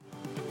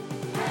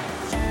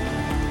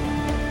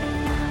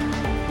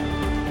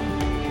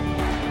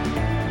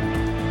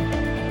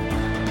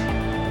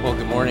Well,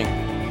 good morning.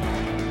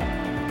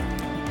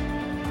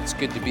 It's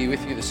good to be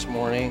with you this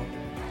morning,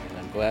 and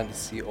I'm glad to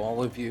see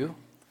all of you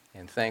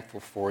and thankful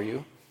for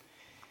you.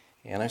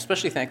 And I'm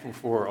especially thankful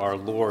for our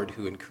Lord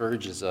who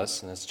encourages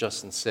us. And as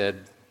Justin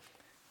said,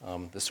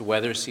 this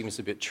weather seems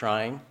a bit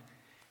trying,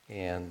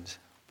 and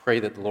pray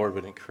that the Lord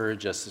would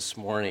encourage us this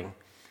morning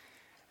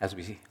as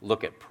we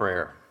look at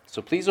prayer.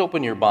 So please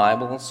open your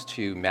Bibles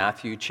to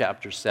Matthew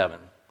chapter 7.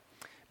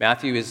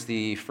 Matthew is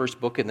the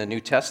first book in the New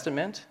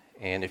Testament,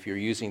 and if you're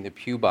using the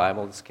Pew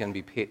Bible, this can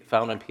be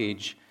found on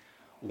page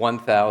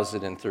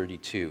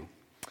 1032.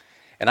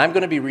 And I'm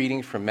going to be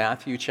reading from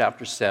Matthew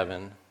chapter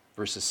 7,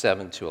 verses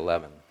 7 to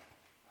 11.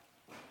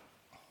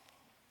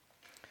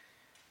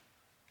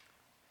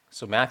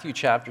 So Matthew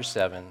chapter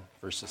 7,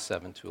 verses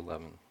 7 to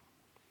 11.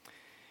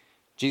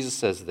 Jesus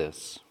says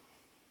this: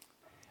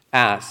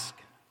 "Ask,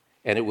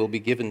 and it will be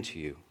given to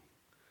you.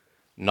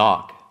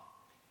 Knock,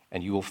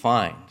 and you will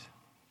find."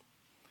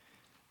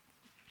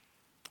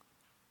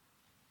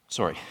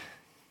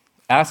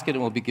 Ask and it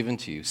will be given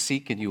to you.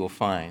 Seek and you will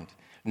find.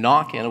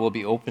 Knock and it will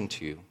be opened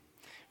to you.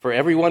 For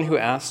everyone who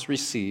asks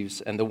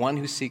receives, and the one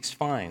who seeks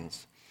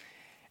finds.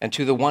 And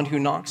to the one who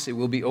knocks it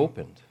will be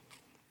opened.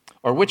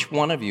 Or which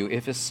one of you,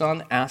 if his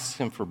son asks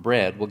him for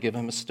bread, will give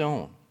him a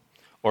stone?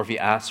 Or if he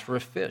asks for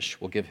a fish,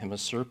 will give him a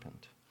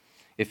serpent?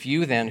 If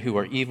you then, who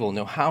are evil,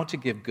 know how to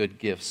give good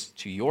gifts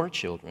to your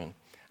children,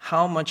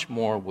 how much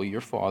more will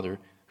your Father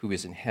who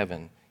is in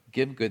heaven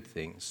give good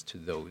things to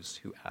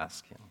those who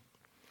ask him?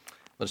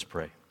 Let's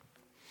pray.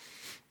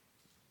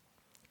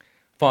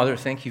 Father,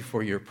 thank you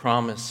for your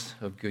promise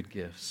of good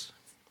gifts.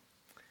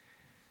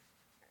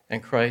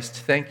 And Christ,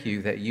 thank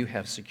you that you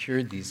have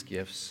secured these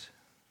gifts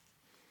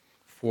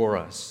for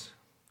us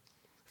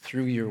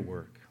through your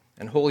work.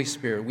 And Holy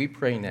Spirit, we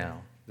pray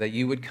now that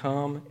you would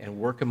come and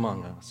work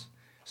among us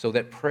so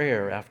that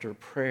prayer after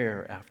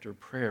prayer after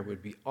prayer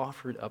would be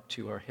offered up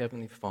to our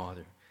Heavenly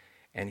Father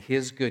and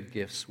his good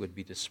gifts would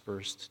be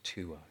dispersed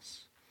to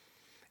us.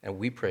 And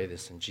we pray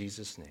this in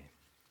Jesus' name.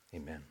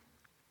 Amen.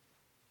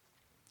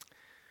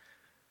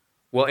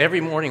 Well,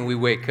 every morning we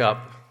wake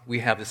up, we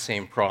have the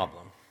same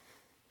problem.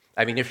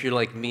 I mean, if you're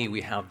like me, we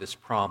have this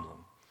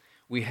problem.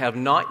 We have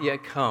not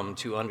yet come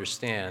to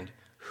understand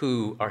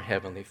who our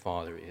Heavenly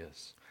Father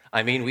is.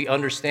 I mean, we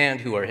understand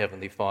who our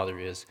Heavenly Father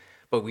is,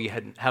 but we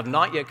have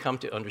not yet come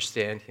to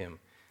understand him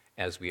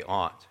as we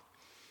ought.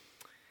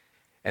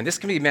 And this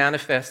can be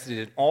manifested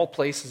in all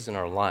places in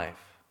our life.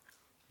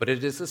 But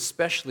it is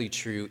especially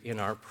true in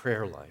our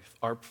prayer life.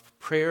 Our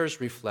prayers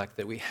reflect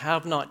that we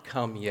have not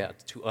come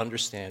yet to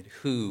understand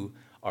who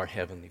our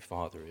Heavenly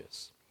Father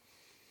is.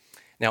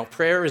 Now,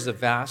 prayer is a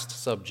vast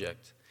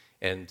subject,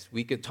 and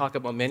we could talk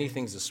about many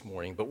things this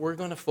morning, but we're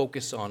going to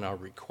focus on our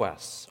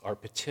requests, our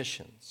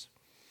petitions.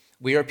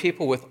 We are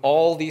people with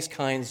all these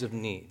kinds of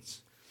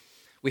needs.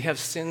 We have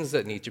sins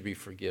that need to be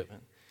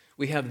forgiven.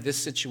 We have this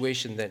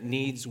situation that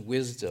needs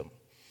wisdom.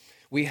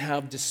 We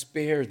have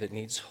despair that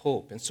needs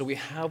hope. And so we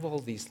have all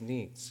these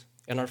needs.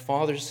 And our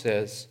Father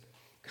says,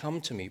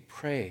 "Come to me,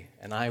 pray,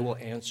 and I will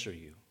answer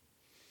you."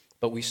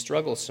 But we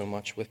struggle so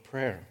much with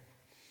prayer.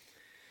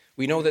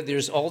 We know that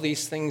there's all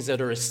these things that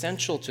are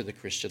essential to the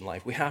Christian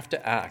life. We have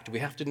to act. We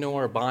have to know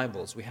our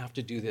Bibles. We have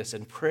to do this.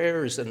 And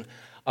prayer is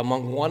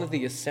among one of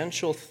the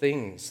essential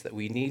things that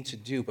we need to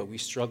do, but we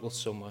struggle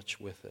so much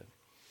with it.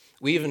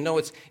 We even know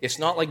it's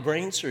not like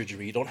brain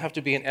surgery. You don't have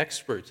to be an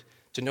expert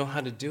to know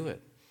how to do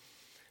it.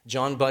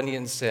 John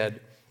Bunyan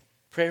said,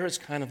 prayer is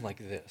kind of like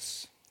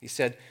this. He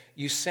said,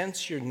 you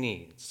sense your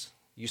needs.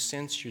 You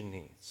sense your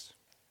needs.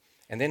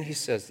 And then he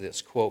says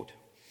this, quote,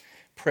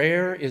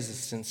 "Prayer is a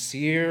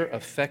sincere,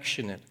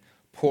 affectionate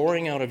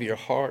pouring out of your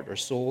heart or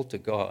soul to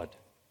God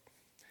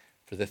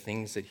for the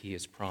things that he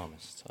has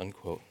promised,"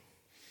 unquote.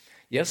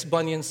 Yes,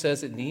 Bunyan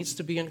says it needs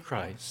to be in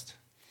Christ.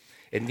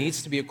 It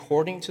needs to be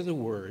according to the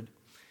Word.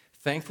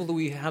 Thankfully,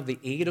 we have the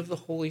aid of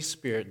the Holy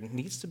Spirit. It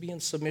needs to be in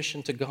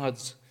submission to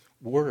God's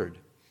Word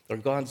or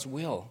God's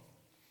will.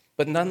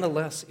 But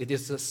nonetheless, it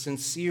is a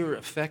sincere,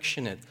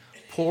 affectionate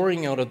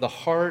pouring out of the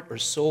heart or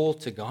soul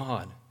to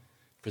God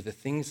for the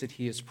things that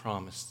he has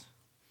promised.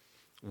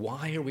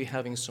 Why are we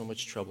having so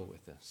much trouble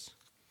with this?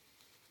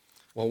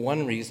 Well,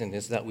 one reason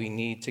is that we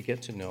need to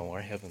get to know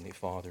our Heavenly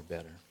Father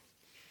better.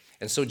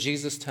 And so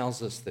Jesus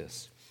tells us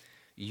this: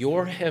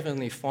 your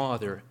Heavenly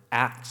Father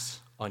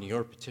acts on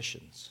your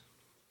petitions.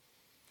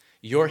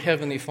 Your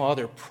Heavenly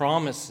Father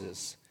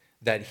promises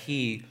that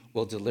he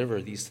will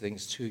deliver these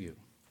things to you.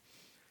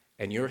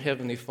 And your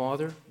Heavenly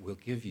Father will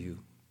give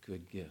you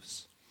good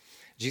gifts.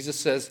 Jesus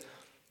says,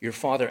 your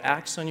Father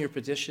acts on your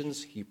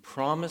petitions, he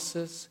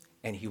promises,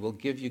 and he will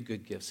give you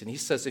good gifts. And he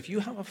says, if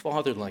you have a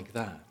Father like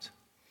that,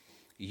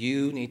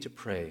 you need to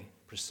pray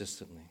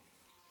persistently.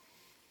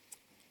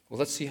 Well,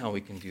 let's see how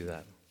we can do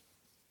that.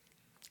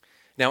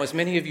 Now, as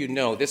many of you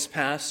know, this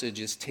passage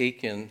is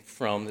taken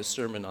from the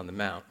Sermon on the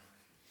Mount.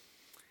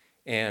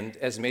 And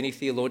as many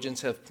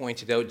theologians have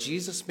pointed out,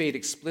 Jesus made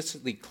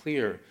explicitly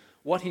clear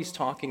what he's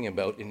talking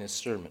about in his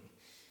sermon.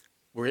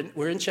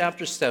 We're in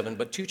chapter 7,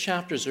 but 2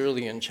 chapters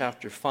early in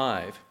chapter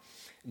 5,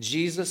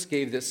 Jesus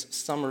gave this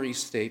summary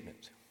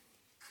statement.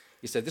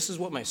 He said, "This is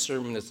what my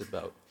sermon is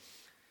about.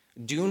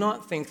 Do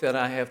not think that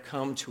I have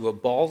come to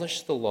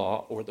abolish the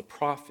law or the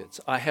prophets.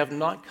 I have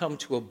not come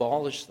to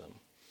abolish them,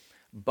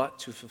 but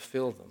to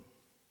fulfill them."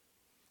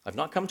 I've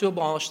not come to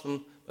abolish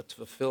them, but to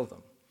fulfill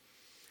them.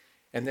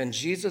 And then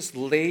Jesus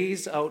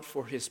lays out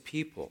for his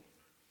people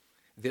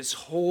this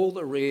whole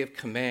array of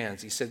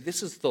commands. He said,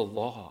 this is the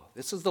law.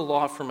 This is the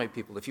law for my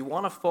people. If you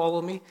want to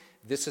follow me,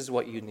 this is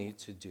what you need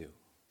to do.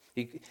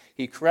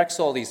 He corrects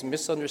all these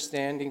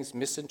misunderstandings,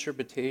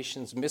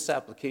 misinterpretations,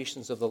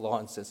 misapplications of the law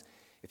and says,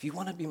 if you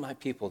want to be my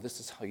people, this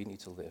is how you need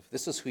to live.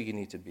 This is who you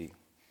need to be.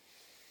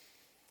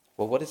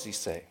 Well, what does he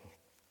say?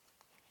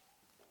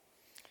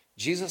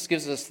 Jesus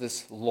gives us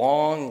this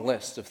long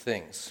list of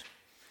things.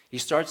 He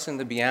starts in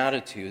the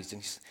Beatitudes,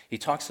 and he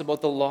talks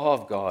about the law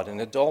of God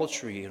and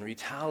adultery and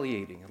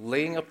retaliating, and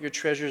laying up your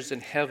treasures in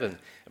heaven,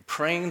 and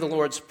praying the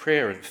Lord's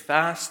Prayer and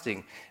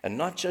fasting, and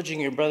not judging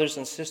your brothers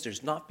and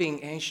sisters, not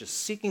being anxious,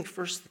 seeking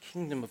first the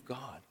kingdom of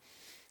God.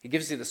 He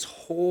gives you this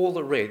whole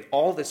array,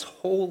 all this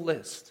whole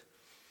list.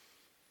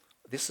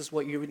 This is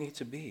what you need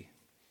to be.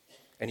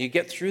 And you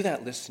get through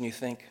that list and you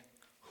think,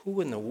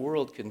 who in the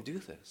world can do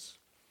this?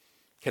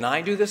 Can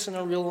I do this in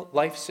a real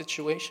life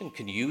situation?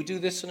 Can you do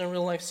this in a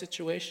real life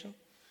situation?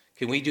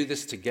 Can we do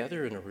this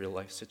together in a real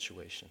life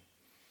situation?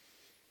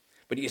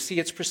 But you see,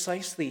 it's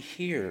precisely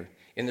here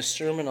in the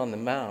Sermon on the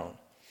Mount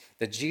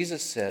that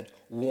Jesus said,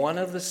 one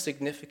of the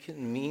significant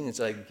means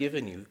I've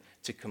given you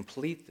to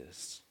complete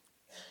this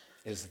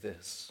is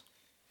this: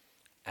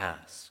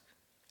 ask,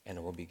 and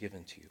it will be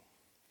given to you.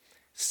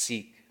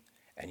 Seek,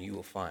 and you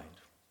will find.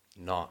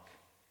 Knock,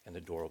 and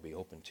the door will be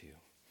open to you.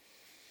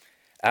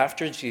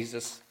 After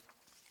Jesus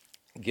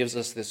gives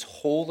us this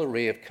whole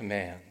array of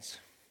commands,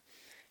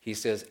 he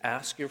says,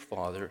 ask your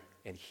Father,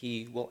 and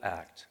he will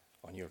act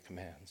on your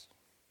commands,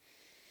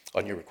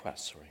 on your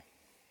requests, sorry.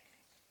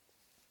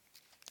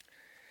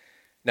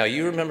 Now,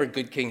 you remember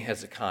good King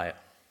Hezekiah.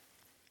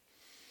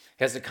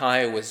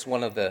 Hezekiah was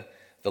one of the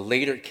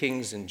later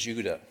kings in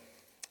Judah,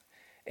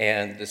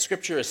 and the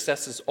scripture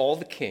assesses all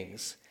the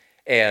kings,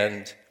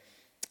 and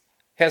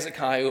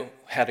Hezekiah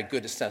had a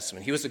good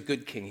assessment. He was a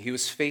good king. He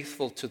was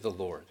faithful to the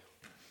Lord.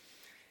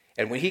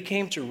 And when he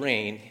came to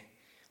reign,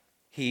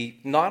 he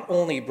not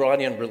only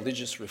brought in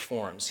religious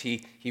reforms,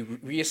 he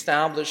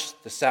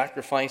reestablished the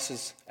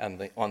sacrifices on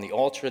the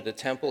altar of the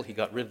temple. He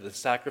got rid of the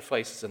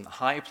sacrifices in the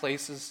high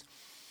places,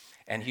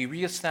 and he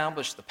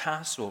reestablished the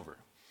Passover.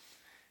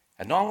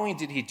 And not only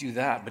did he do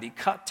that, but he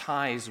cut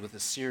ties with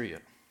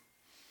Assyria.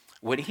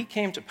 When he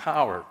came to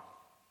power,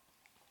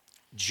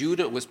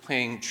 Judah was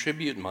paying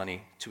tribute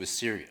money to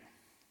Assyria.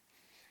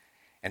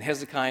 And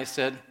Hezekiah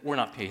said, we're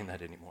not paying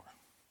that anymore.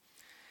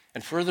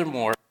 And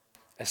furthermore,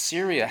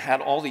 Assyria had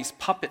all these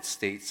puppet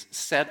states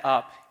set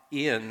up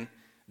in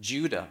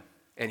Judah,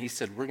 and he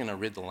said, we're going to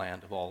rid the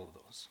land of all of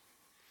those.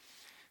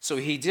 So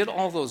he did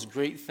all those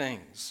great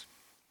things,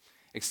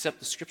 except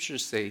the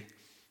scriptures say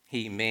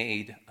he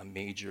made a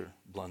major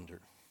blunder.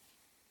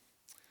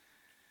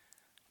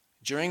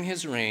 During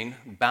his reign,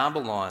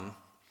 Babylon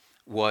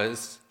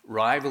was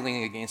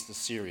rivaling against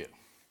Assyria.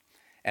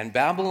 And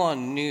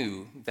Babylon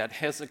knew that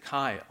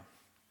Hezekiah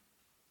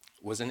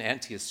was an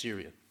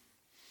anti-Assyrian.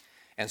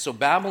 And so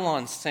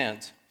Babylon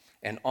sent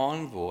an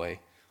envoy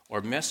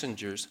or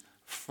messengers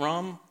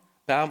from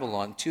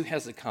Babylon to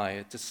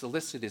Hezekiah to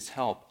solicit his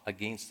help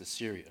against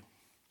Assyria.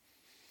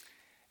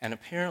 And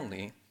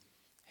apparently,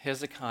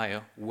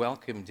 Hezekiah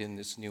welcomed in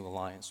this new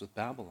alliance with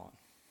Babylon.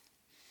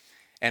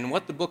 And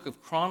what the book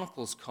of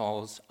Chronicles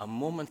calls a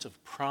moment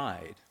of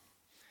pride,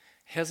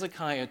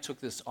 Hezekiah took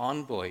this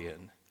envoy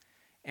in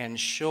and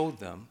showed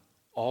them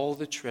all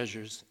the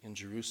treasures in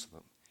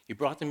Jerusalem. He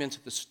brought them into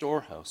the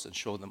storehouse and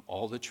showed them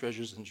all the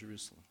treasures in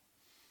Jerusalem.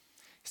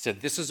 He said,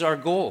 this is our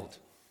gold.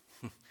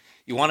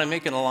 You want to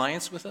make an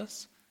alliance with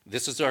us?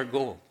 This is our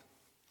gold.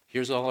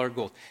 Here's all our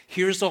gold.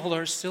 Here's all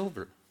our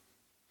silver.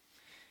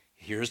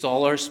 Here's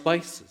all our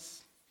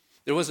spices.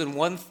 There wasn't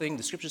one thing,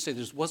 the scriptures say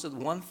there wasn't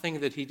one thing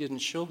that he didn't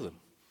show them.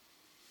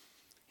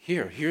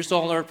 Here's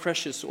all our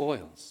precious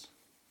oils.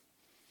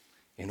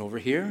 And over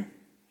here,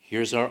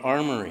 here's our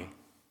armory.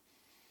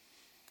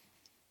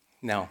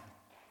 Now,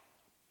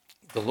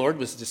 the Lord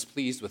was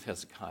displeased with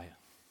Hezekiah.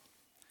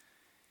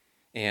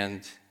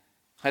 And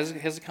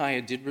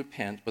Hezekiah did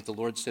repent, but the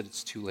Lord said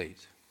it's too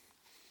late.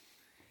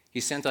 He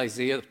sent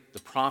Isaiah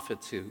the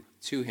prophet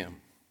to him.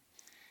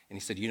 And he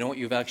said, you know what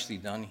you've actually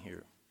done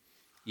here?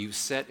 You've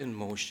set in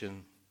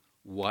motion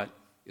what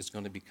is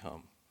going to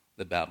become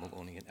the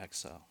Babylonian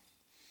exile.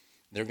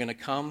 They're going to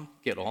come,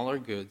 get all our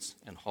goods,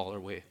 and haul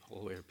away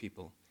our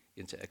people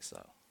into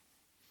exile.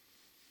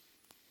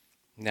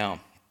 Now,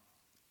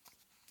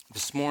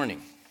 this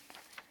morning,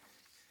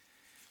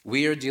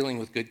 we are dealing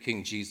with good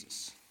King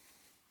Jesus.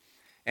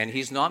 And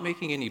he's not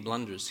making any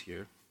blunders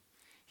here.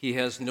 He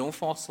has no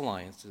false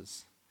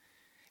alliances,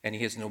 and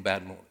he has no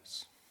bad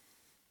motives.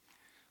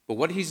 But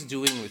what he's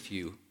doing with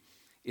you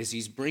is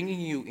he's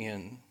bringing you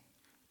in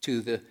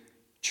to the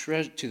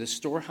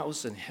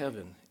storehouse in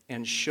heaven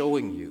and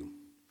showing you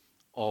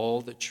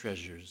all the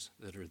treasures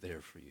that are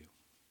there for you.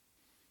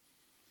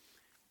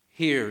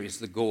 Here is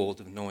the gold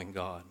of knowing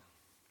God.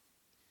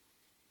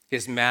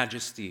 His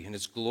majesty and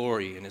his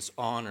glory and his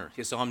honor,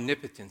 his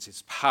omnipotence,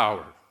 his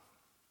power.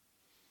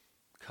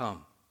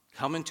 Come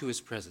into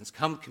his presence.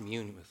 Come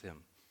commune with him.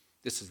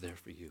 This is there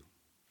for you.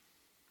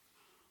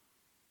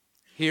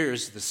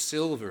 Here's the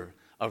silver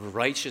of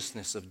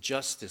righteousness, of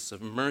justice,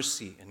 of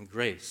mercy and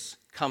grace.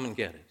 Come and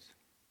get it.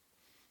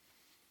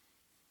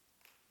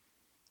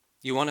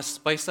 You want to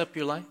spice up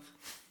your life?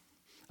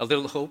 A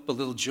little hope, a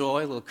little joy,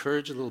 a little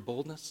courage, a little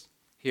boldness?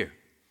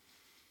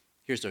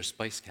 Here's our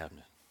spice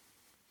cabinet.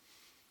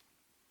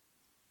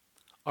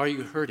 Are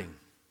you hurting?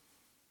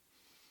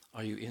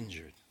 Are you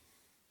injured?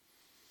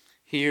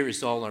 Here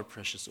is all our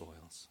precious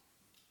oils.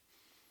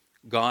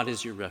 God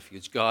is your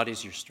refuge. God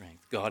is your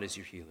strength. God is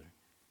your healer.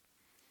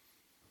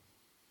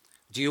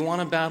 Do you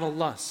want to battle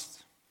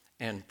lust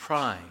and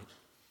pride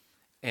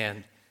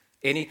and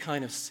any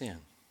kind of sin?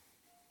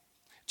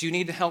 Do you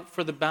need help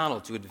for the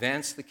battle to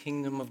advance the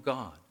kingdom of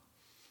God,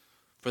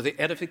 for the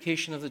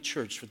edification of the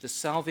church, for the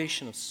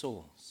salvation of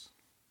souls?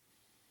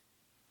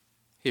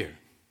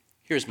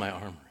 Here's my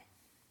armory.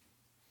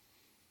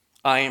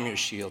 I am your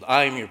shield.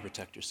 I am your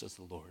protector, says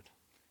the Lord,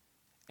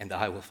 and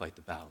I will fight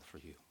the battle for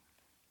you.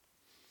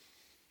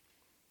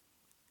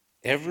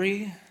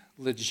 Every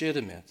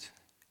legitimate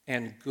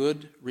and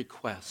good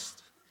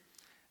request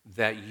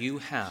that you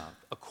have,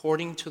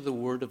 according to the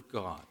Word of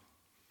God,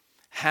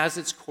 has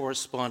its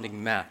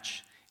corresponding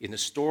match in the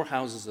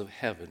storehouses of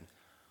heaven,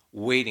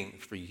 waiting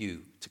for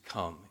you to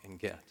come and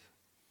get.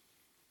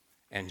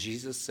 And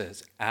Jesus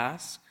says,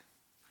 ask,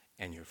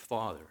 and your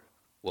Father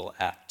will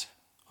act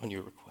on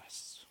your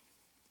requests.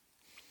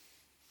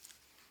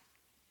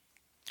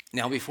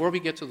 Now, before we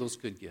get to those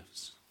good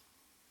gifts,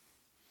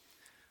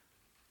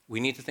 we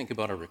need to think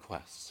about our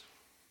requests.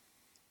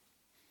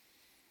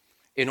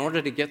 In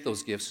order to get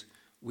those gifts,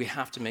 we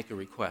have to make a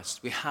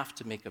request. We have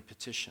to make a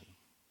petition.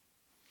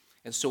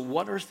 And so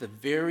what are the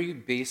very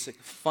basic,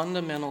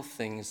 fundamental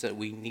things that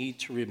we need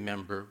to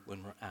remember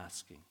when we're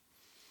asking?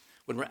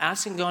 When we're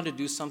asking God to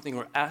do something,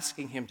 we're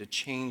asking him to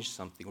change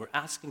something. We're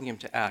asking him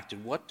to act.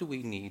 And what do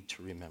we need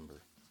to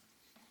remember?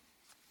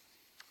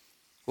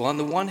 Well, on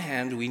the one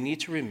hand, we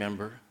need to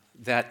remember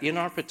that in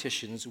our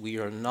petitions, we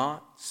are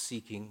not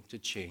seeking to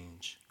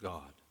change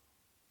God.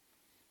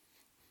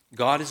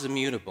 God is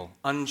immutable,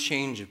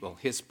 unchangeable.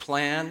 His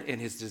plan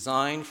and his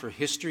design for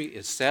history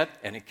is set,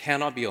 and it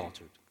cannot be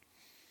altered.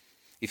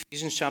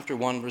 Ephesians chapter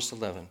 1, verse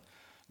 11.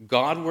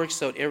 God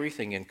works out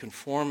everything in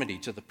conformity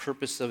to the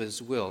purpose of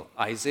his will.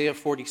 Isaiah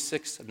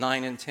 46,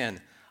 9 and 10.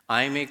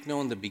 I make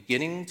known the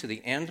beginning to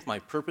the end. My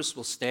purpose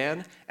will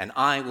stand, and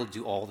I will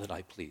do all that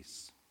I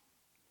please.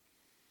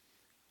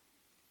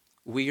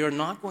 We are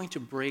not going to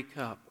break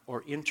up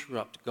or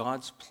interrupt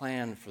God's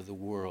plan for the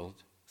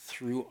world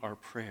through our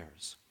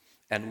prayers.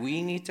 And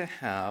we need to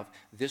have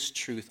this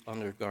truth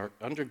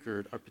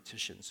undergird our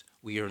petitions.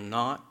 We are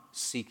not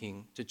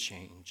seeking to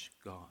change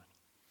God.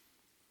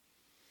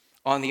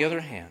 On the other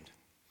hand,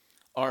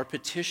 our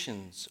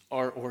petitions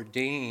are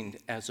ordained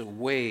as a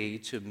way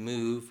to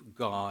move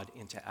God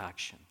into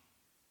action.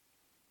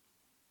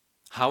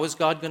 How is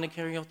God going to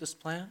carry out this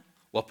plan?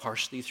 Well,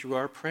 partially through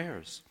our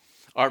prayers.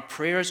 Our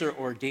prayers are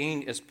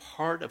ordained as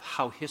part of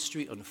how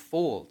history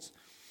unfolds.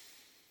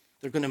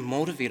 They're going to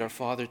motivate our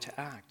Father to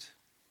act.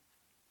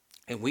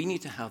 And we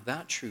need to have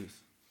that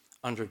truth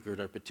undergird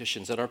our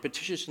petitions, that our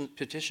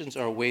petitions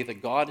are a way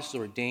that God has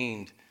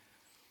ordained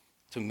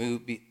to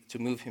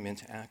move him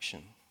into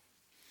action.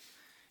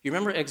 You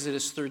remember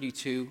Exodus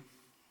 32?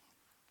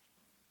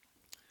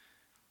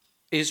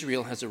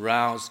 Israel has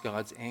aroused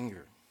God's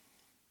anger,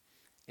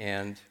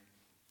 and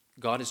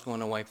God is going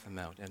to wipe them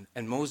out.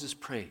 And Moses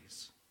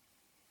prays.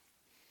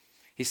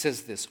 He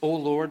says this, O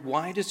Lord,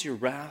 why does your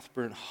wrath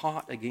burn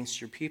hot against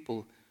your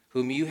people,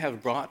 whom you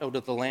have brought out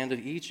of the land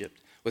of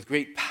Egypt, with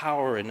great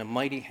power and a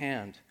mighty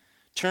hand?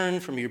 Turn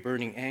from your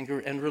burning anger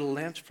and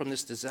relent from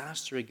this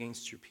disaster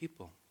against your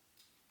people.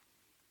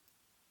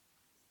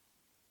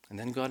 And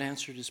then God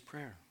answered his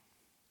prayer.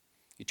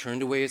 He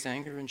turned away his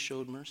anger and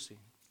showed mercy.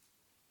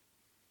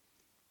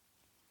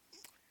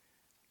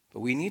 But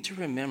we need to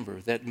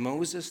remember that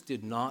Moses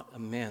did not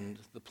amend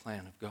the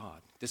plan of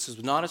God. This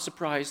is not a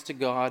surprise to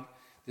God.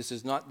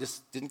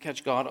 This didn't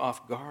catch God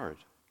off guard.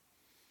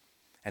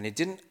 And it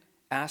didn't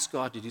ask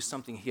God to do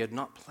something he had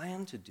not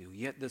planned to do.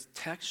 Yet the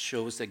text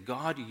shows that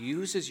God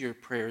uses your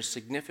prayers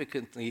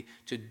significantly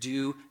to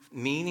do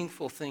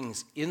meaningful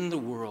things in the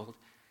world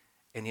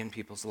and in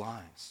people's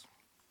lives.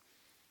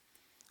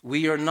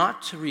 We are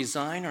not to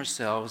resign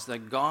ourselves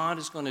that God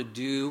is going to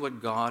do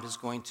what God is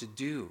going to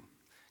do.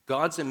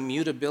 God's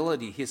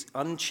immutability, his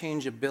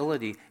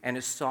unchangeability, and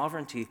his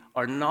sovereignty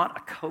are not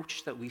a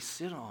couch that we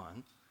sit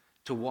on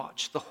to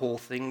watch the whole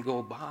thing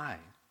go by.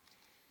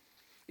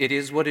 It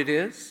is what it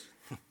is?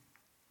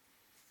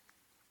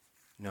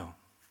 No.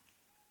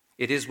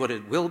 It is what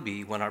it will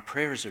be when our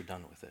prayers are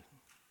done with it.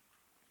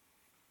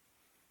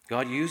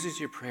 God uses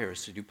your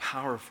prayers to do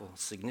powerful,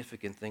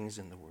 significant things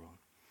in the world.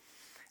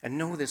 And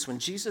know this, when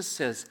Jesus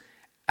says,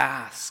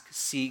 Ask,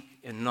 seek,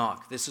 and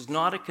knock. This is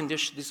not a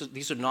condition.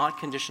 These are not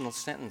conditional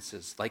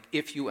sentences like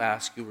if you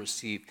ask, you'll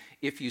receive.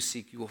 If you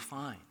seek, you will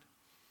find.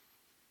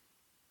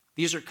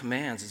 These are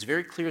commands. It's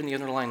very clear in the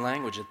underlying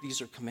language that these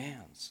are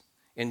commands.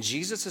 And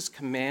Jesus is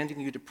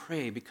commanding you to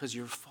pray because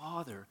your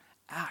Father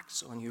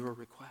acts on your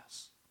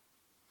requests.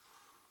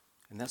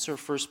 And that's our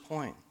first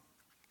point.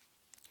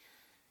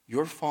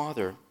 Your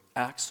Father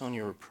acts on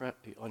your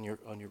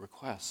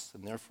requests,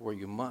 and therefore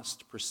you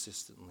must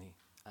persistently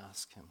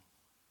ask him.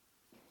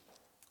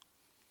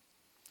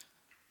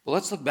 Well,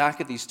 let's look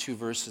back at these two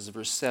verses,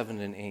 verse 7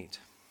 and 8.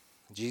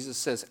 Jesus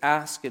says,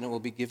 ask and it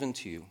will be given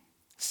to you.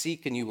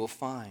 Seek and you will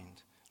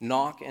find.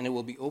 Knock and it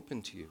will be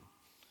opened to you.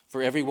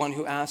 For everyone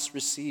who asks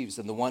receives,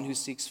 and the one who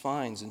seeks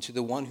finds, and to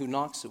the one who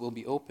knocks it will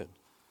be opened.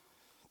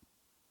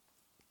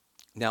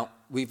 Now,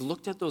 we've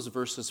looked at those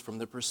verses from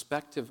the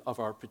perspective of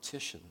our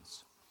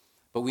petitions,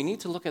 but we need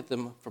to look at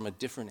them from a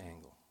different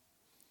angle.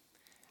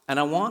 And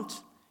I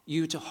want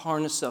you to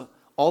harness up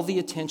all the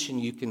attention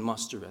you can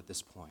muster at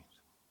this point.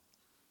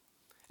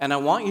 And I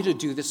want you to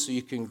do this so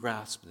you can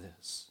grasp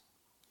this.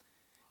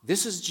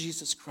 This is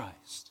Jesus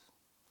Christ,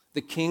 the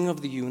King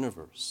of the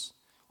universe,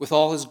 with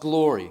all his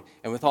glory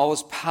and with all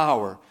his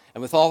power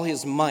and with all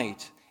his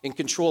might, in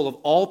control of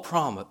all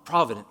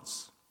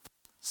providence,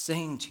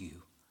 saying to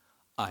you,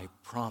 I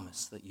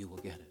promise that you will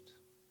get it.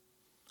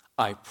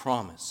 I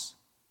promise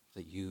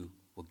that you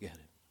will get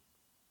it.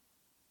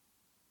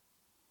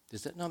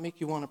 Does that not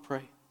make you want to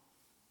pray?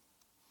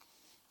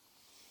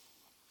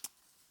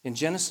 In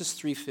Genesis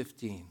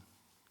 3:15,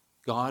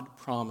 God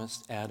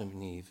promised Adam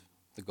and Eve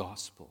the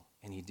gospel,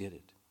 and he did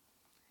it.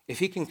 If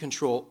he can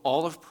control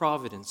all of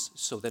providence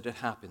so that it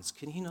happens,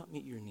 can he not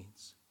meet your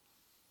needs?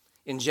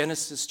 In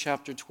Genesis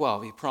chapter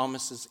 12, he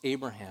promises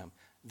Abraham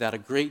that a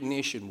great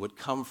nation would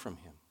come from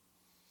him,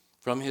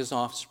 from his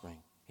offspring.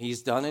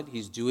 He's done it.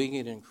 He's doing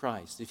it in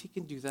Christ. If he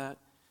can do that,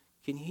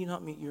 can he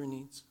not meet your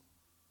needs?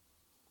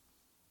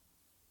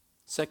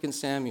 2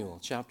 Samuel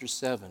chapter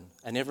 7,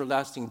 an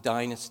everlasting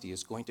dynasty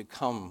is going to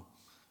come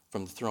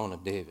from the throne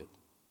of David.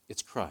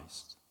 It's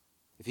Christ.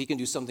 If he can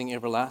do something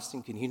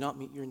everlasting, can he not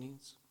meet your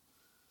needs?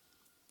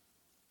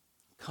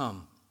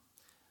 Come,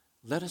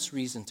 let us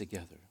reason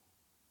together.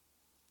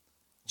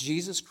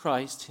 Jesus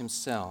Christ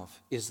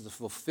himself is the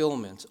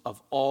fulfillment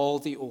of all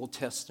the Old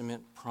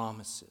Testament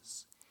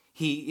promises.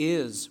 He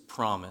is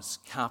promise,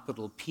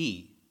 capital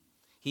P.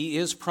 He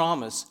is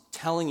promise,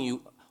 telling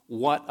you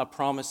what a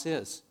promise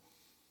is.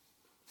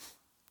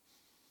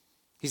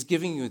 He's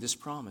giving you this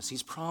promise.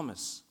 He's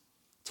promise,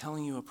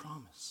 telling you a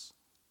promise.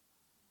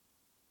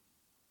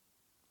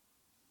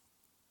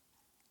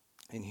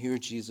 And here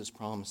Jesus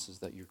promises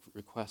that your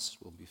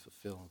requests will be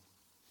fulfilled.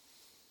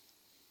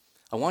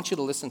 I want you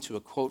to listen to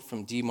a quote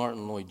from D.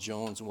 Martin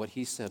Lloyd-Jones and what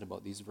he said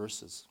about these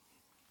verses.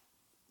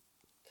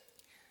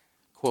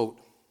 Quote,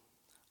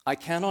 I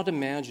cannot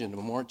imagine a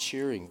more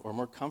cheering or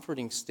more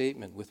comforting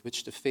statement with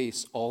which to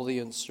face all the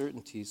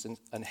uncertainties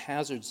and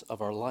hazards of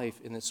our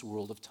life in this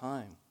world of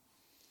time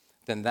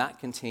than that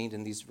contained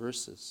in these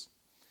verses.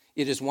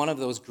 It is one of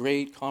those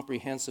great,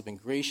 comprehensive,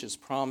 and gracious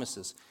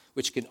promises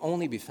which can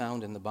only be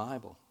found in the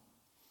Bible.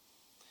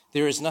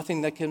 There is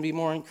nothing that can be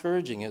more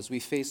encouraging as we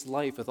face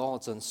life with all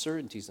its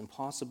uncertainties and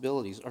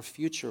possibilities, our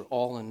future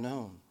all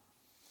unknown.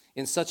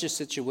 In such a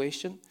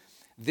situation,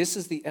 this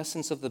is the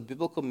essence of the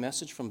biblical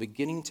message from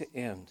beginning to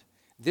end.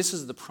 This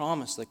is the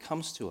promise that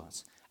comes to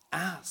us.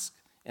 Ask,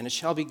 and it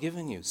shall be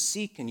given you.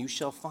 Seek, and you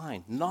shall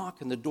find. Knock,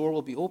 and the door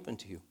will be opened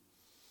to you.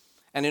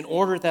 And in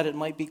order that it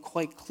might be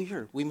quite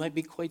clear, we might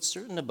be quite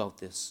certain about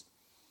this,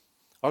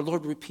 our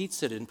Lord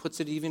repeats it and puts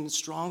it even in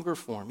stronger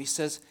form. He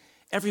says,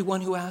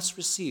 everyone who asks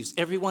receives.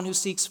 Everyone who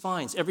seeks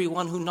finds.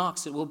 Everyone who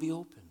knocks, it will be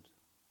opened.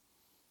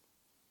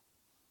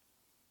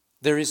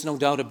 There is no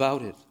doubt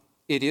about it.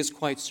 It is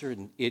quite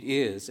certain. It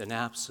is an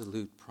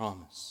absolute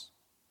promise.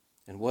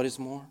 And what is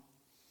more?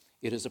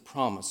 It is a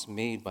promise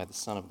made by the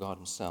Son of God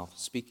himself,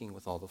 speaking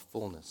with all the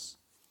fullness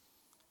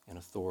and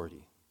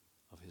authority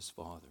of his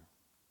Father.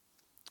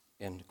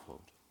 End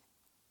quote.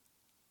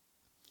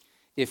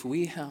 If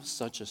we have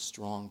such a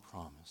strong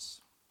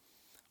promise,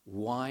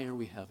 why are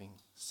we having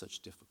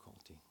such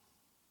difficulty?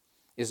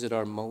 Is it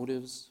our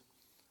motives,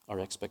 our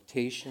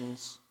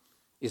expectations?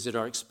 Is it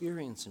our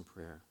experience in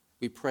prayer?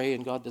 We pray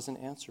and God doesn't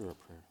answer our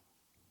prayer.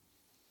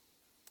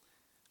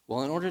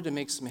 Well, in order to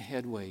make some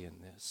headway in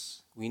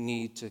this, we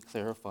need to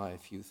clarify a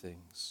few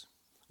things.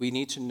 We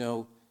need to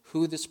know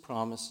who this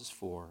promise is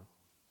for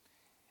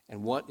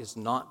and what is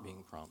not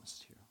being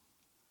promised here.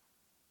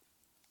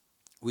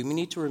 We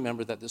need to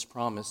remember that this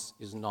promise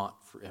is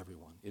not for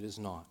everyone. It is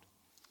not.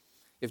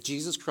 If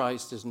Jesus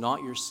Christ is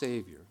not your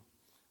Savior,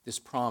 this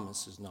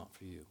promise is not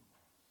for you.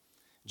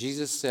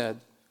 Jesus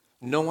said,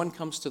 no one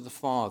comes to the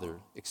Father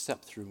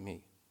except through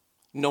me.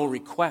 No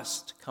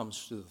request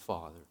comes to the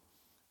Father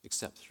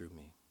except through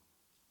me.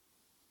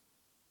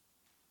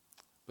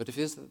 But if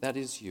that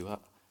is you,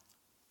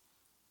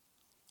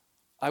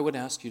 I would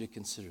ask you to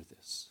consider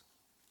this.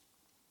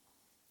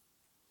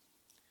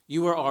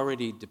 You are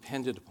already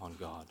dependent upon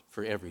God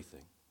for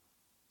everything.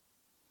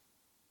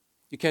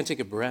 You can't take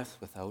a breath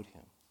without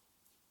him.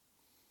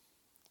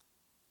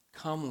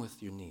 Come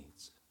with your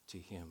needs to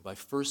him by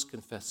first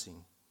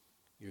confessing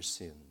your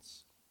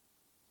sins,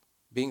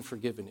 being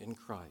forgiven in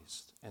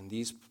Christ, and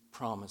these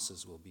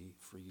promises will be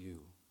for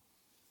you,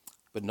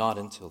 but not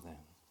until then.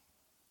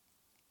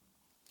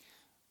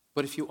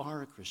 But if you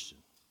are a Christian,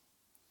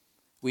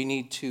 we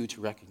need to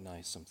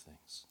recognize some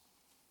things.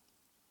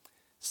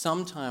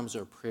 Sometimes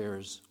our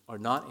prayers are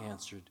not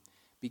answered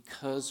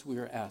because we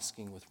are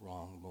asking with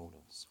wrong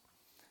motives.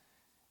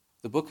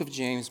 The book of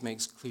James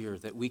makes clear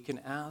that we can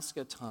ask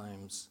at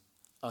times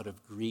out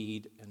of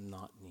greed and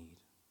not need.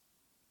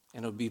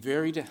 And it would be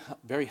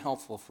very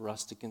helpful for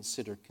us to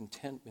consider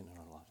contentment in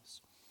our lives.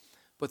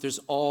 But there's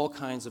all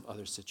kinds of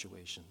other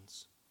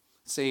situations.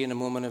 Say in a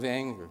moment of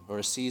anger or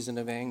a season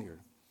of anger,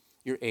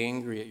 you're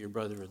angry at your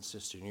brother and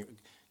sister, and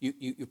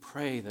you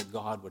pray that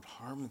God would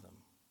harm them.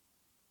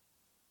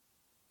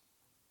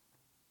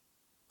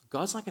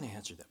 God's not going to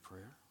answer that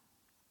prayer.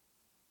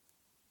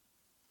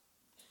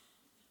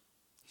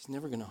 He's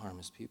never going to harm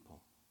his people.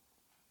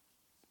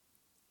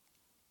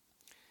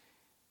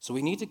 So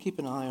we need to keep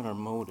an eye on our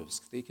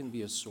motives. They can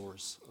be a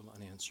source of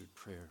unanswered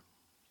prayer.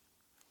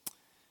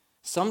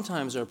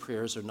 Sometimes our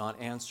prayers are not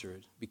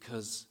answered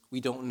because we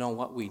don't know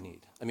what we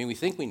need. I mean, we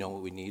think we know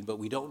what we need, but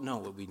we don't know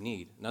what we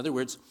need. In other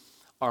words,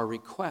 our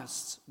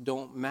requests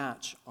don't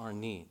match our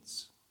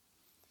needs.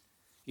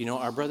 You know,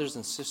 our brothers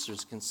and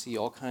sisters can see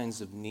all kinds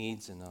of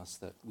needs in us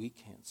that we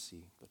can't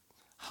see. But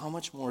how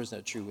much more is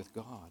that true with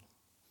God?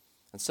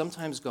 And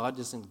sometimes God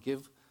doesn't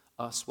give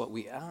us what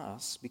we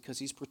ask because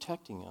he's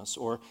protecting us.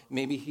 Or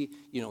maybe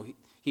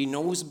he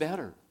knows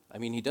better. I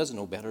mean, he does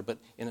know better, but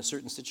in a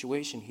certain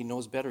situation, he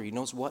knows better. He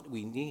knows what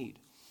we need.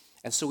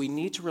 And so we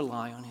need to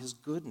rely on his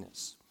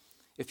goodness.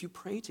 If you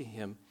pray to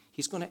him,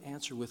 he's going to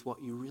answer with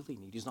what you really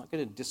need. He's not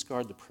going to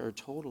discard the prayer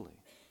totally.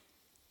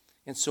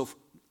 And so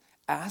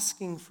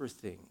asking for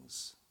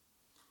things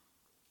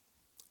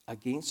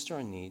against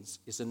our needs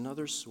is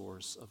another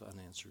source of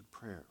unanswered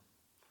prayer.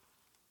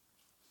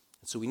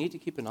 And so we need to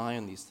keep an eye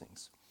on these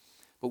things.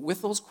 But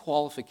with those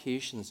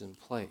qualifications in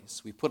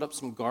place, we put up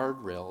some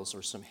guardrails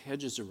or some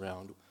hedges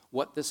around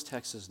what this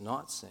text is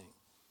not saying.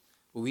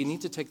 But we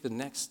need to take the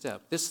next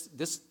step. This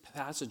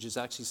passage is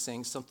actually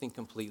saying something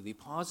completely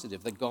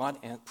positive, that God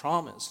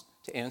promised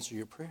to answer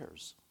your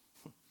prayers.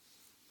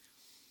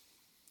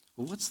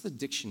 Well, what's the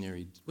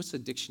dictionary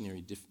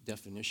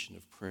definition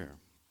of prayer?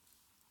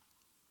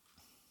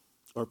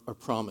 Or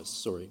promise,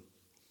 sorry.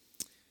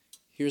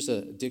 Here's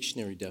a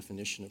dictionary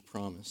definition of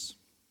promise.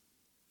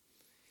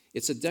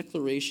 It's a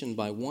declaration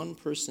by one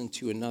person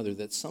to another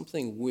that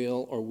something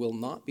will or will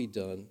not be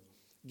done,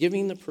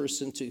 giving the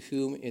person to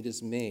whom it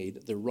is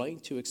made the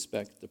right to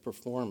expect the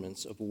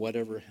performance of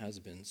whatever has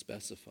been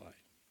specified.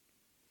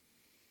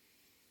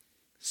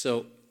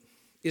 So,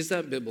 is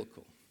that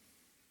biblical?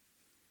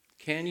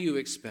 Can you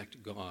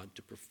expect God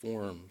to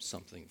perform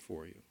something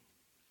for you?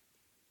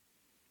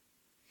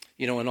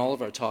 You know, in all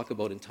of our talk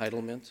about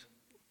entitlement,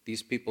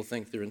 these people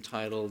think they're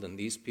entitled and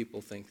these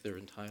people think they're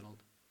entitled.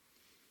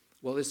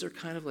 Well, is there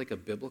kind of like a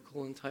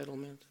biblical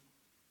entitlement?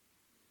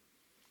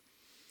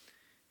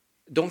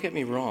 Don't get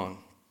me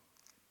wrong,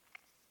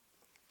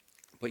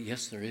 but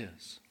yes, there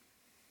is.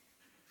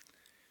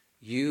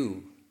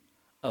 You,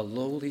 a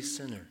lowly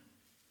sinner,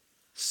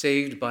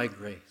 saved by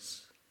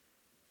grace,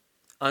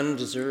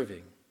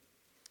 undeserving,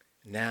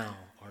 now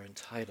are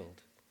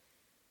entitled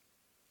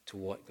to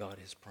what God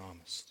has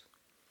promised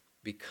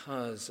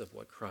because of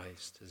what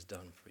Christ has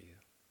done for you,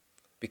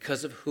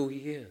 because of who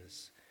he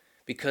is,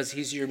 because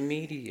he's your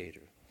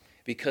mediator,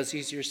 because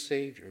he's your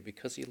Savior,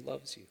 because he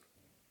loves you.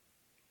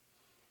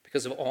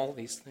 Because of all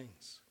these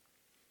things,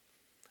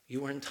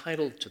 you are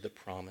entitled to the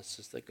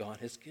promises that God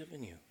has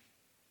given you.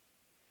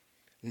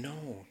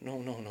 No.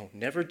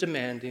 Never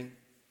demanding,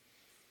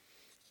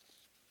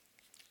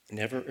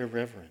 never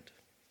irreverent,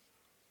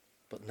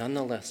 but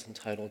nonetheless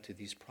entitled to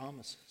these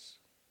promises.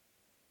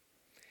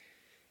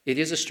 It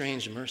is a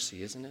strange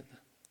mercy, isn't it,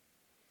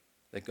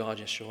 that God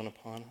has shown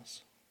upon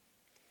us?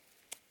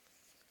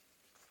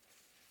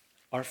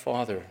 Our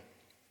Father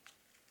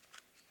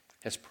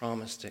has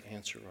promised to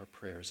answer our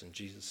prayers, and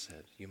Jesus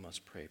said, you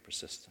must pray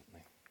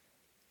persistently.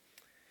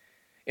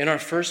 In our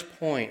first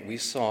point, we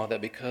saw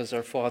that because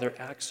our Father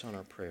acts on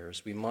our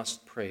prayers, we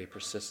must pray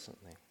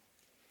persistently.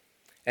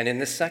 And in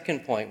the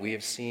second point, we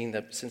have seen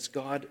that since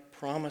God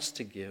promised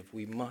to give,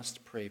 we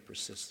must pray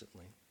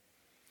persistently.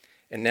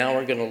 And now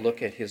we're going to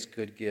look at his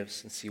good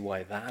gifts and see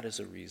why that is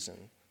a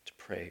reason to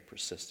pray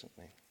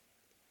persistently.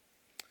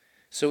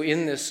 So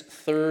in this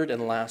third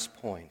and last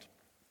point,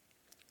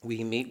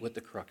 we meet with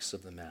the crux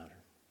of the matter.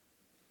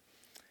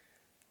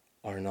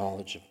 Our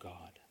knowledge of God.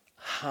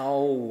 How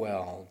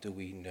well do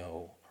we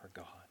know our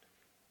God?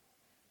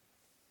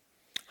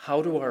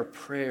 How do our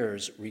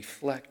prayers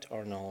reflect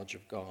our knowledge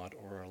of God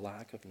or our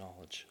lack of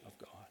knowledge of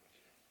God?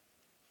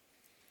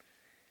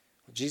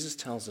 Well, Jesus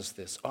tells us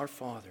this. Our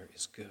Father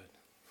is good.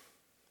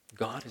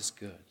 God is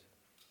good.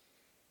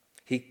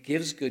 He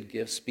gives good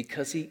gifts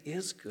because he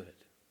is good.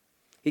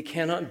 He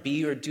cannot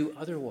be or do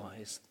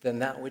otherwise than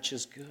that which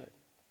is good.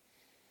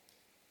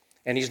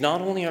 And he's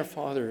not only our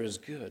Father who is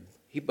good,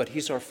 but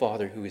he's our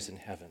Father who is in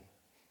heaven.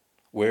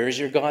 Where is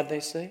your God, they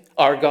say?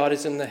 Our God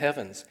is in the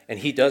heavens, and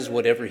he does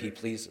whatever he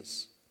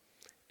pleases.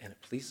 And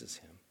it pleases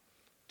him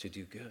to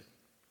do good.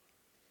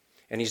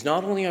 And he's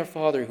not only our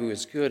Father who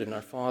is good and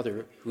our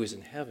Father who is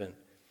in heaven,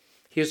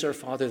 he is our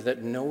Father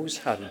that knows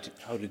how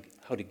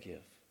to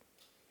give.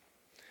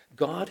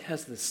 God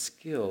has the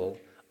skill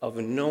of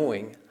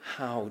knowing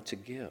how to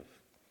give.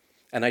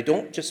 And I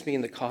don't just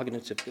mean the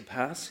cognitive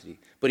capacity,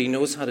 but he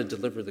knows how to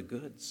deliver the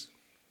goods.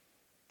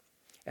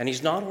 And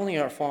he's not only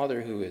our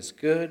Father who is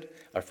good,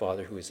 our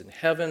Father who is in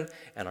heaven,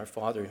 and our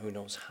Father who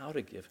knows how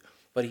to give,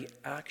 but he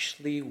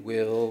actually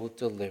will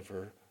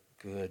deliver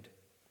good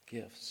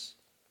gifts.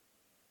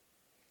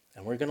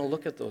 And we're going to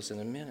look at those in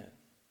a minute.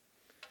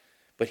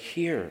 But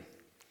here,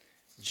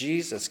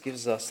 Jesus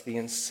gives us the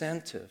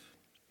incentive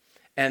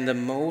and the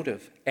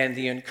motive and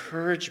the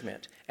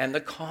encouragement and the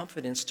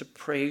confidence to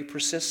pray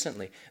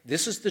persistently.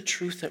 This is the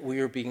truth that we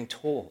are being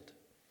told.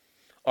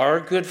 Our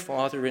good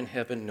Father in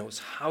heaven knows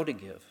how to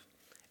give,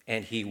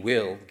 and he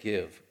will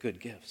give good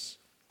gifts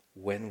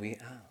when we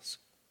ask.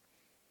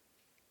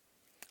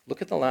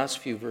 Look at the last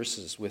few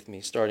verses with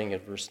me, starting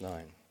at verse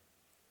 9.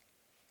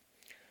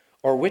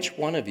 Or which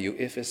one of you,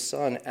 if his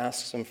son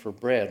asks him for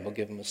bread, will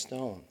give him a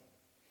stone?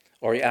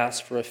 Or he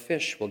asks for a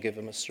fish, will give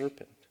him a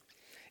serpent?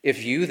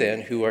 If you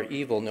then, who are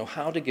evil, know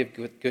how to give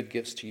good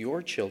gifts to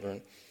your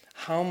children,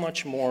 how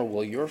much more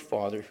will your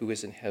Father who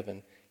is in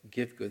heaven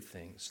give good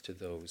things to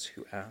those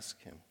who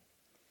ask him?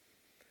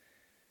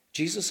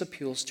 Jesus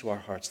appeals to our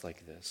hearts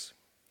like this.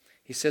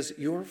 He says,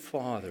 your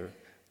Father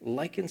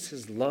likens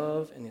his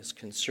love and his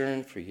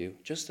concern for you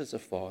just as a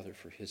father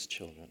for his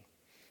children.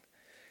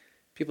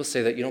 People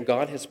say that,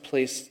 God has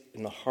placed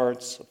in the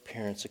hearts of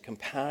parents a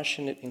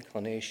compassionate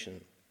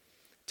inclination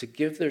to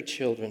give their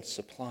children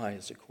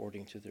supplies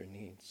according to their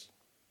needs.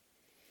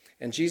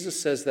 And Jesus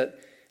says that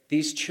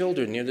these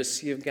children near the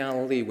Sea of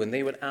Galilee, when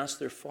they would ask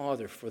their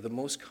father for the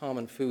most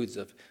common foods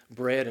of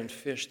bread and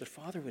fish, their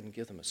father wouldn't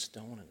give them a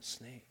stone and a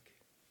snake.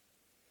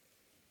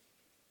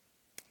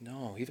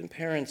 No, even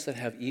parents that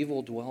have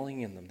evil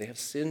dwelling in them, they have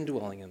sin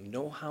dwelling in them,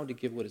 know how to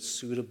give what is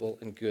suitable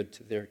and good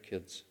to their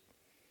kids.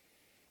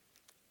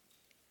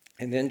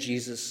 And then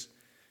Jesus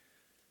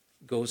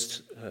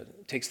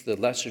takes the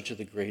lesser to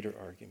the greater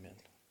argument.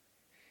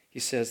 He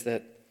says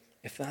that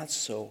if that's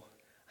so,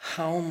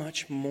 how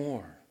much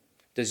more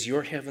does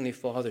your heavenly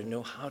Father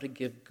know how to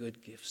give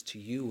good gifts to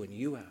you when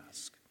you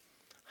ask?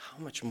 How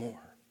much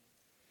more?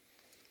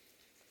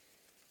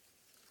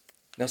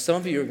 Now, some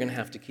of you are going to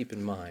have to keep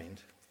in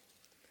mind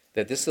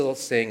that this little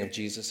saying of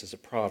Jesus is a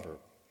proverb.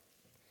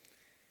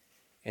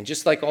 And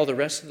just like all the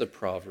rest of the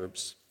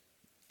proverbs,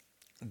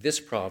 this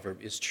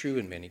proverb is true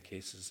in many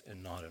cases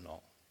and not in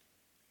all.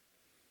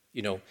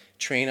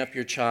 Train up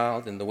your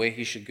child in the way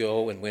he should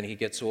go, and when he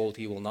gets old,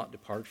 he will not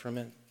depart from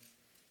it.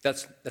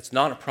 That's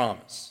not a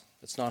promise.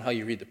 That's not how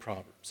you read the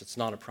Proverbs. It's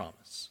not a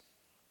promise.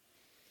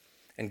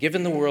 And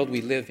given the world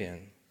we live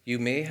in, you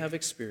may have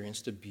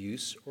experienced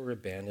abuse or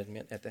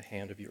abandonment at the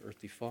hand of your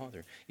earthly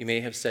father. You may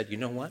have said, you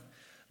know what?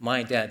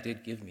 My dad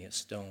did give me a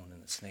stone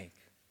and a snake,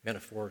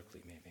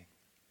 metaphorically maybe.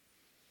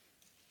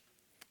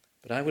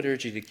 But I would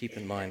urge you to keep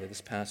in mind that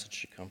this passage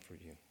should comfort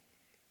you.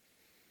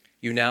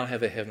 You now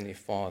have a heavenly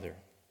Father.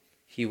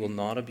 He will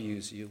not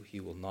abuse you, he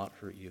will not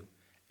hurt you,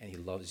 and he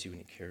loves you and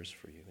he cares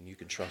for you, and you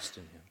can trust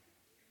in him.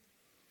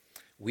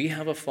 We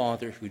have a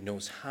Father who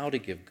knows how to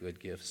give good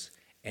gifts,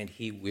 and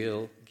he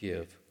will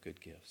give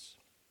good gifts.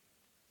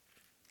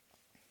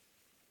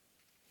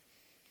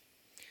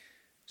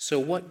 So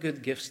what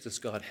good gifts does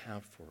God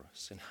have for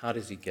us, and how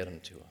does he get them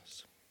to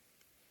us?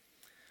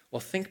 Well,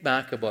 think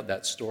back about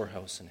that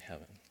storehouse in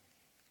heaven.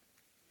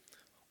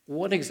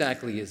 What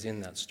exactly is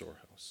in that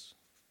storehouse?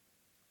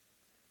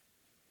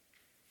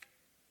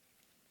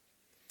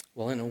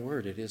 Well, in a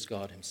word, it is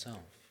God himself.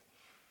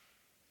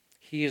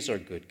 He is our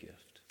good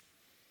gift.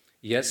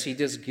 Yes, he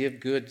does give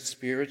good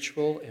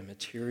spiritual and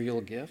material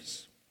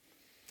gifts,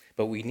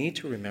 but we need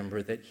to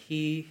remember that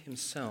he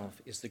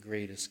himself is the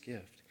greatest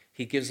gift.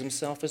 He gives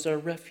himself as our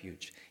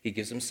refuge. He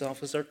gives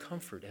himself as our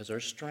comfort, as our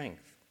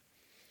strength.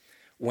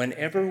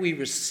 Whenever we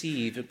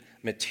receive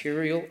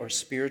material or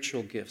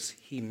spiritual gifts,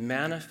 he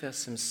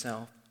manifests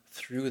himself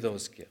through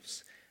those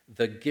gifts.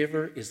 The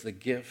giver is the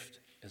gift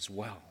as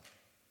well.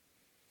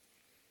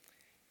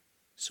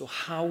 So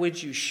how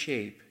would you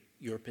shape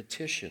your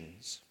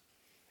petitions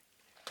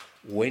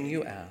when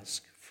you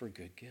ask for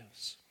good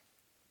gifts?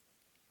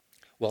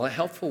 Well, a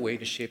helpful way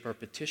to shape our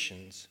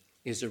petitions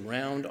is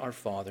around our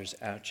Father's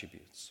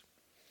attributes,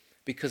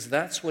 because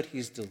that's what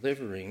he's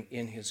delivering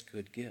in his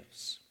good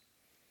gifts.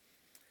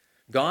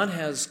 God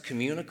has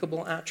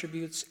communicable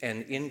attributes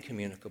and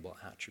incommunicable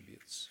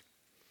attributes.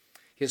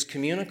 His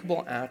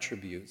communicable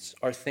attributes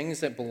are things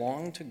that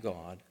belong to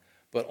God,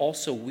 but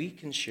also we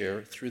can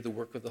share through the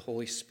work of the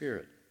Holy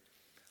Spirit,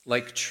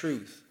 like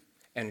truth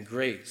and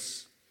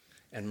grace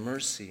and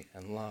mercy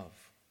and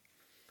love.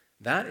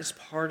 That is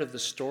part of the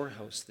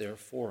storehouse there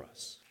for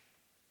us.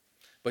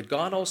 But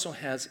God also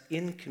has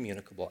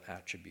incommunicable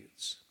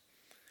attributes,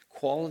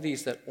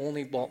 qualities that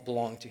only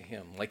belong to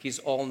him, like he's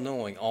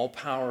all-knowing,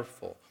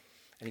 all-powerful,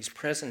 and he's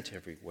present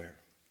everywhere.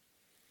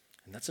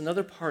 And that's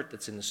another part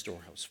that's in the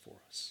storehouse for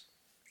us.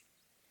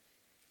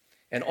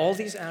 And all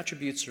these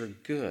attributes are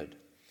good,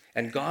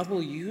 and God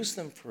will use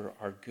them for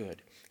our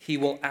good. He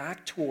will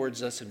act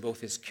towards us in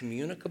both his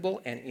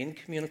communicable and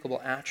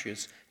incommunicable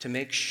attributes to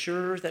make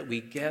sure that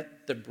we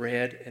get the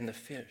bread and the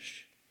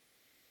fish,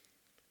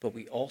 but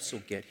we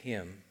also get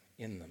him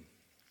in them.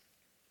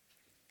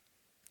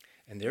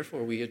 And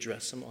therefore, we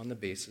address him on the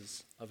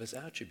basis of his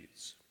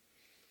attributes.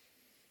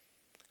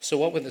 So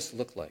what would this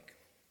look like?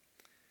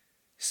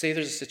 Say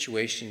there's a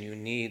situation you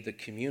need the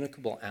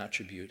communicable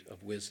attribute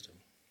of wisdom.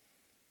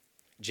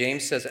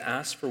 James says,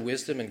 ask for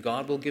wisdom and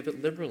God will give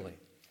it liberally.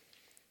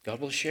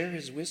 God will share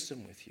his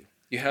wisdom with you.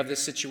 You have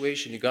this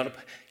situation,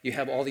 you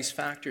have all these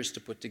factors to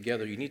put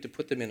together. You need to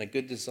put them in a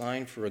good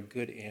design for a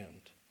good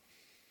end.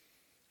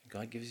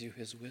 God gives you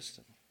his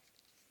wisdom.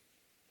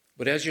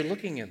 But as you're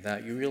looking at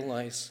that, you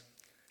realize,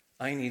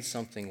 I need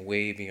something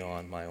way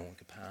beyond my own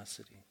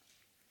capacity.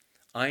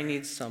 I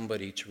need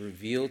somebody to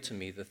reveal to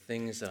me the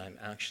things that I'm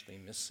actually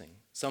missing.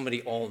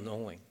 Somebody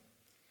all-knowing.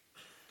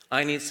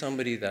 I need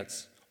somebody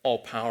that's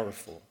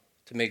all-powerful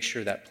to make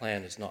sure that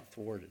plan is not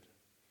thwarted.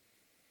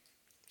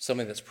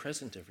 Somebody that's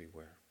present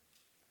everywhere.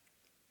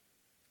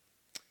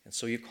 And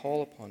so you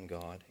call upon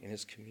God in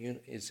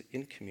his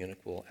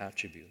incommunicable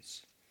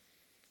attributes.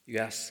 You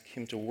ask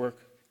him to work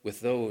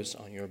with those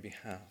on your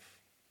behalf.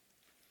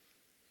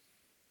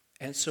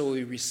 And so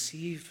we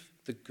receive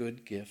the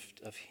good gift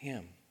of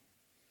him.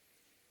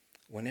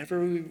 Whenever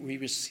we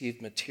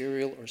receive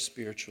material or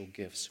spiritual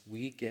gifts,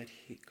 we get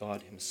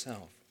God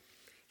himself.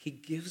 He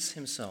gives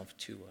himself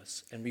to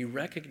us, and we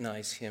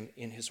recognize him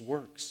in his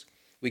works.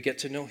 We get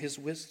to know his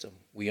wisdom.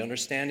 We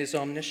understand his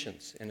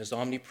omniscience and his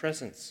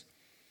omnipresence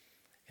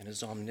and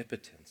his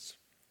omnipotence.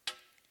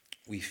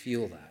 We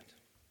feel that.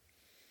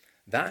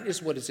 That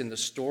is what is in the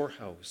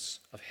storehouse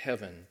of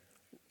heaven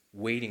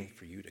waiting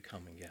for you to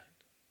come and get.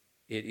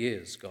 It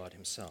is God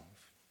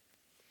himself.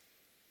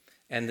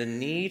 And the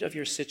need of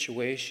your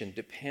situation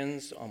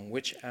depends on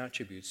which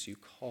attributes you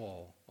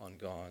call on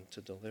God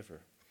to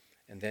deliver.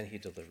 And then he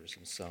delivers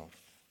himself.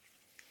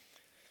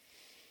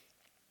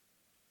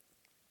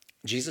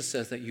 Jesus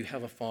says that you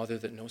have a Father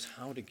that knows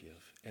how to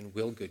give and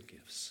will good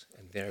gifts,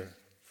 and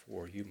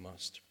therefore you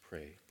must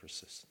pray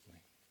persistently.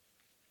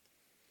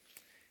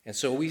 And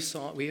so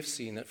we have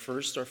seen that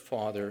first, our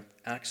Father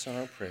acts on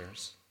our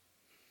prayers.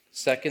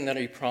 Second, that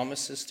he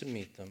promises to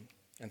meet them.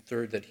 And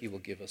third, that he will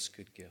give us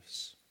good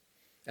gifts.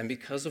 And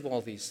because of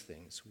all these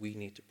things, we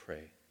need to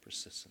pray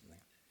persistently.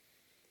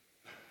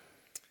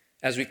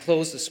 As we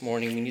close this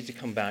morning, we need to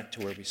come back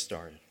to where we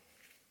started,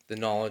 the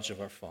knowledge of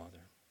our Father.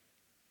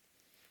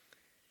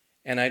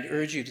 And I'd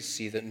urge you to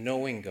see that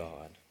knowing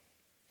God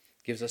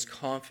gives us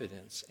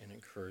confidence and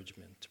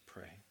encouragement to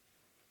pray.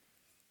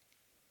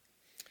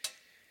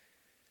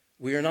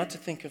 We are not to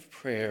think of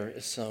prayer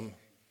as some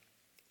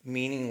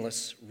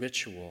meaningless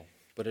ritual,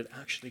 but it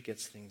actually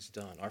gets things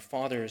done. Our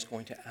Father is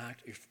going to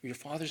act. Your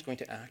Father is going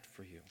to act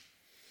for you.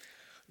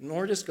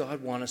 Nor does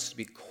God want us to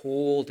be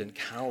cold and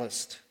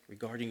calloused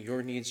regarding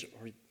your needs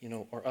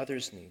or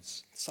others'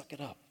 needs. Suck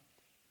it up.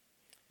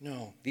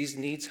 No, these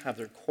needs have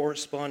their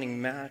corresponding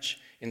match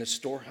in the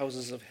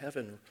storehouses of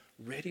heaven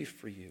ready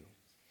for you.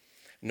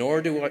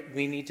 Nor do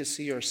we need to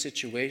see our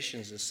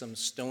situations as some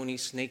stony,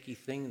 snaky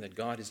thing that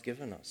God has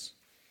given us.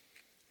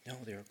 No,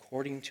 they're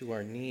according to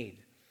our need.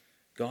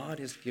 God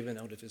has given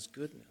out of his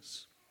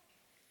goodness.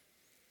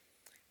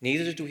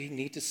 Neither do we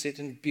need to sit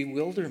in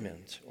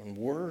bewilderment or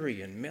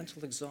worry and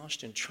mental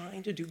exhaustion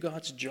trying to do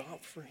God's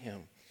job for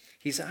him.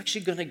 He's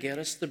actually going to get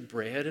us the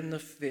bread and the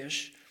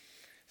fish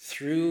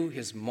through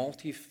his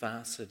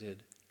multifaceted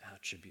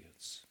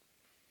attributes.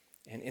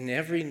 And in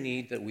every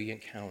need that we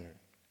encounter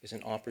is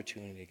an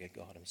opportunity to get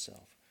God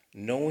himself.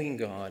 Knowing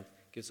God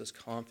gives us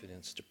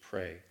confidence to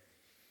pray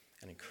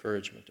and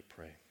encouragement to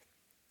pray.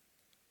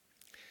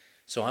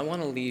 So I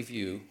want to leave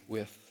you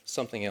with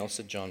something else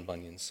that John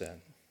Bunyan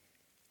said.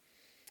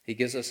 He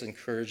gives us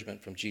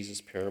encouragement from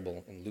Jesus'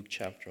 parable in Luke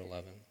chapter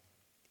 11.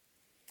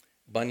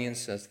 Bunyan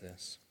says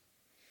this,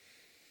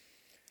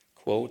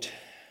 quote,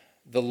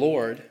 "The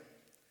Lord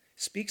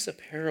speaks a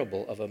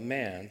parable of a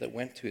man that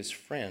went to his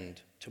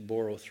friend to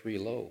borrow 3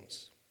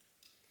 loaves,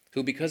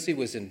 who because he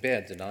was in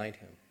bed denied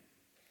him.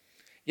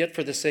 Yet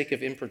for the sake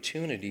of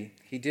importunity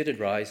he did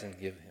arise and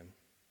give him.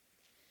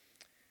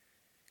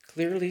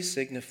 Clearly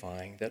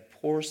signifying that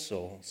poor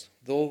souls,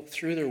 though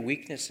through their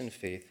weakness in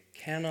faith,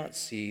 cannot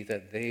see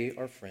that they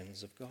are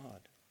friends of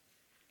God.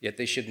 Yet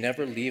they should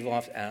never leave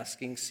off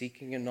asking,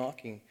 seeking, and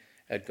knocking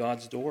at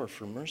God's door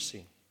for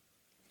mercy.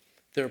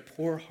 Their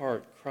poor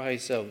heart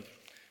cries out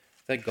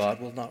that God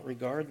will not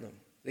regard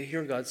them. They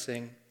hear God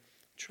saying,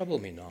 'Trouble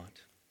me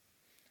not.'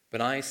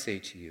 But I say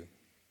to you,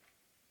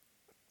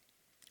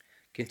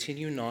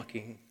 continue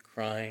knocking,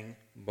 crying,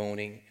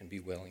 moaning, and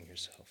bewailing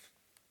yourself.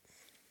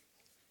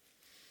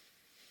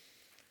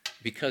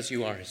 Because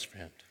you are his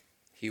friend,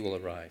 he will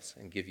arise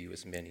and give you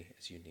as many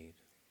as you need."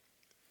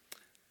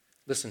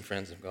 Listen,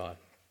 friends of God.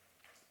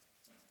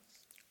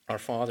 Our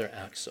Father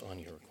acts on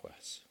your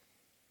requests.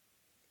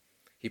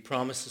 He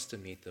promises to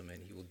meet them,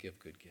 and he will give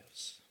good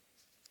gifts.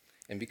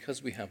 And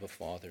because we have a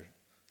Father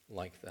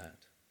like that,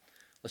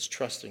 let's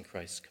trust in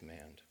Christ's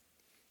command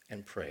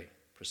and pray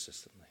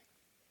persistently.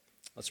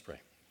 Let's pray.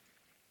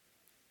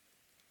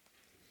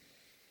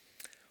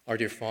 Our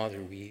dear Father,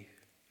 we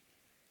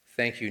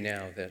thank you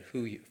now that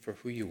for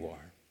who you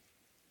are,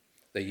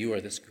 that you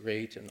are this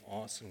great and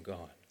awesome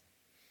God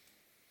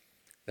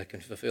that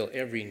can fulfill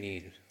every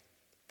need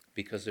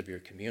because of your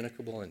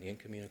communicable and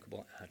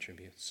incommunicable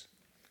attributes.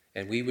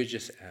 And we would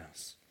just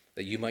ask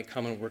that you might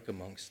come and work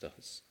amongst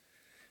us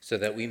so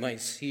that we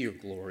might see your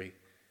glory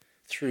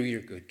through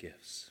your good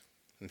gifts.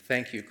 And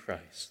thank you,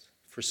 Christ,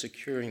 for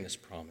securing this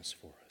promise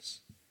for us.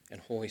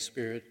 And Holy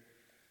Spirit,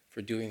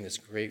 for doing this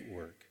great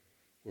work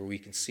where we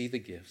can see the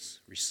gifts,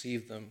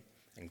 receive them,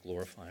 and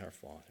glorify our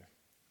Father.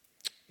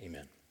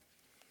 Amen.